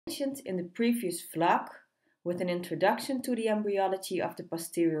mentioned in the previous vlog, with an introduction to the embryology of the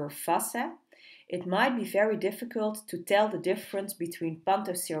posterior fossa, it might be very difficult to tell the difference between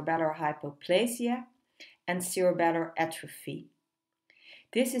pontocerebellar hypoplasia and cerebellar atrophy.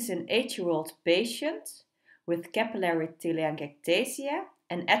 This is an 8-year-old patient with capillary telangiectasia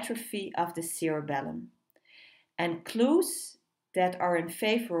and atrophy of the cerebellum. And clues that are in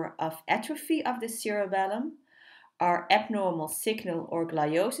favor of atrophy of the cerebellum are abnormal signal or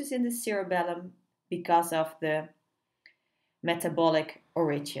gliosis in the cerebellum because of the metabolic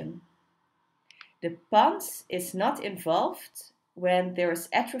origin. The pons is not involved when there is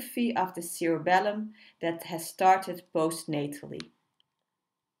atrophy of the cerebellum that has started postnatally.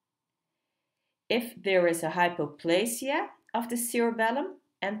 If there is a hypoplasia of the cerebellum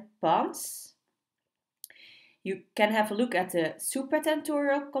and pons, you can have a look at the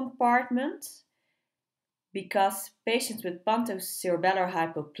supratentorial compartment, because patients with pontocerebellar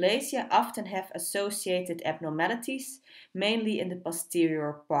hypoplasia often have associated abnormalities, mainly in the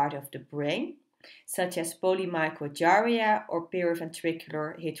posterior part of the brain, such as polymicrogyria or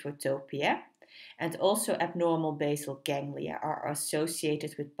periventricular heterotopia, and also abnormal basal ganglia are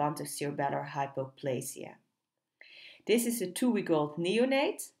associated with pontocerebellar hypoplasia. This is a 2-week-old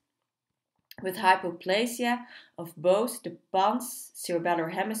neonate with hypoplasia of both the pons,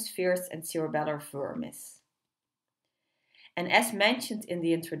 cerebellar hemispheres, and cerebellar vermis. And as mentioned in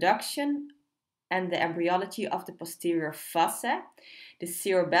the introduction and the embryology of the posterior fossa, the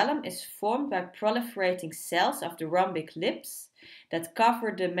cerebellum is formed by proliferating cells of the rhombic lips that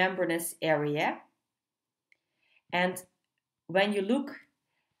cover the membranous area. And when you look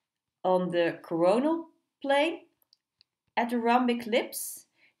on the coronal plane at the rhombic lips,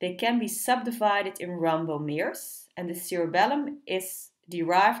 they can be subdivided in rhombomeres, and the cerebellum is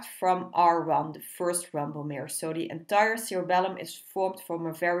derived from R1, the first rhombomere. So the entire cerebellum is formed from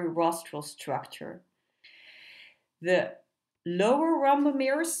a very rostral structure. The lower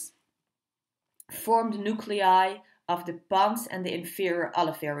rhombomeres form the nuclei of the pons and the inferior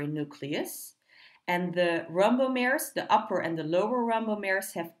olivary nucleus. And the rhombomeres, the upper and the lower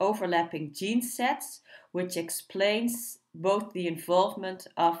rhombomeres, have overlapping gene sets, which explains both the involvement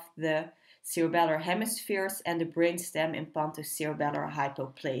of the cerebellar hemispheres and the brainstem in pontocerebellar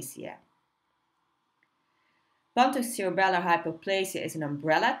hypoplasia. Pontocerebellar hypoplasia is an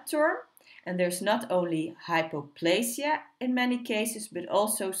umbrella term, and there's not only hypoplasia in many cases, but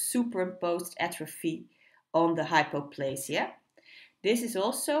also superimposed atrophy on the hypoplasia. This is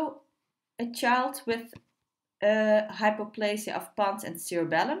also a child with hypoplasia of pons and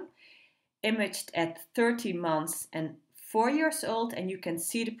cerebellum, imaged at 13 months and 4 years old, and you can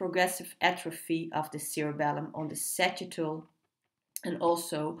see the progressive atrophy of the cerebellum on the sagittal and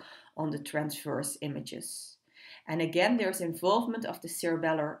also on the transverse images. And again, there's involvement of the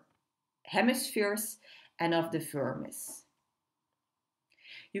cerebellar hemispheres and of the vermis.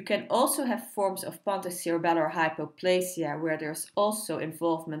 You can also have forms of pontocerebellar hypoplasia where there's also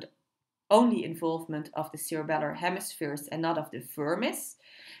only involvement of the cerebellar hemispheres and not of the vermis,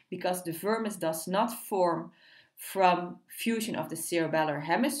 because the vermis does not form from fusion of the cerebellar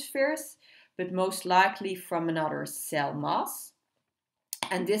hemispheres, but most likely from another cell mass.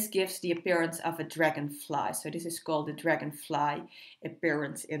 And this gives the appearance of a dragonfly. So this is called the dragonfly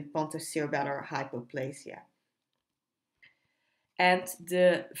appearance in pontocerebellar hypoplasia. And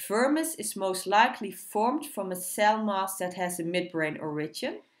the vermis is most likely formed from a cell mass that has a midbrain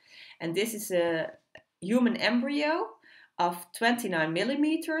origin. And this is a human embryo of 29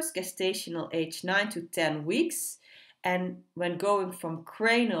 millimeters, gestational age 9 to 10 weeks. And when going from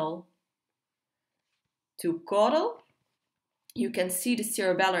cranial to caudal, you can see the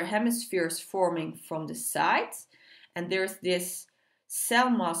cerebellar hemispheres forming from the side. And there's this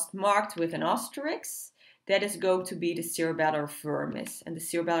cell mass marked with an asterisk. That is going to be the cerebellar vermis. And the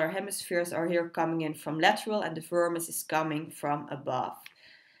cerebellar hemispheres are here coming in from lateral, and the vermis is coming from above.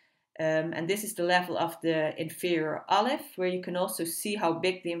 And this is the level of the inferior olive, where you can also see how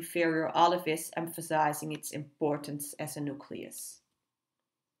big the inferior olive is, emphasizing its importance as a nucleus.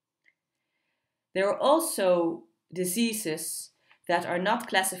 There are also diseases that are not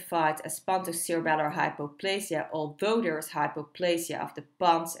classified as pontocerebellar hypoplasia, although there is hypoplasia of the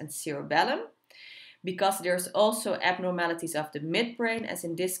pons and cerebellum, because there's also abnormalities of the midbrain, as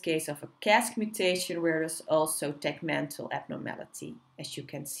in this case of a CASC mutation, where there's also tegmental abnormality, as you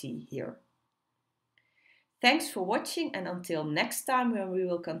can see here. Thanks for watching, and until next time, when we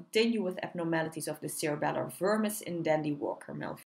will continue with abnormalities of the cerebellar vermis in Dandy Walker malformation.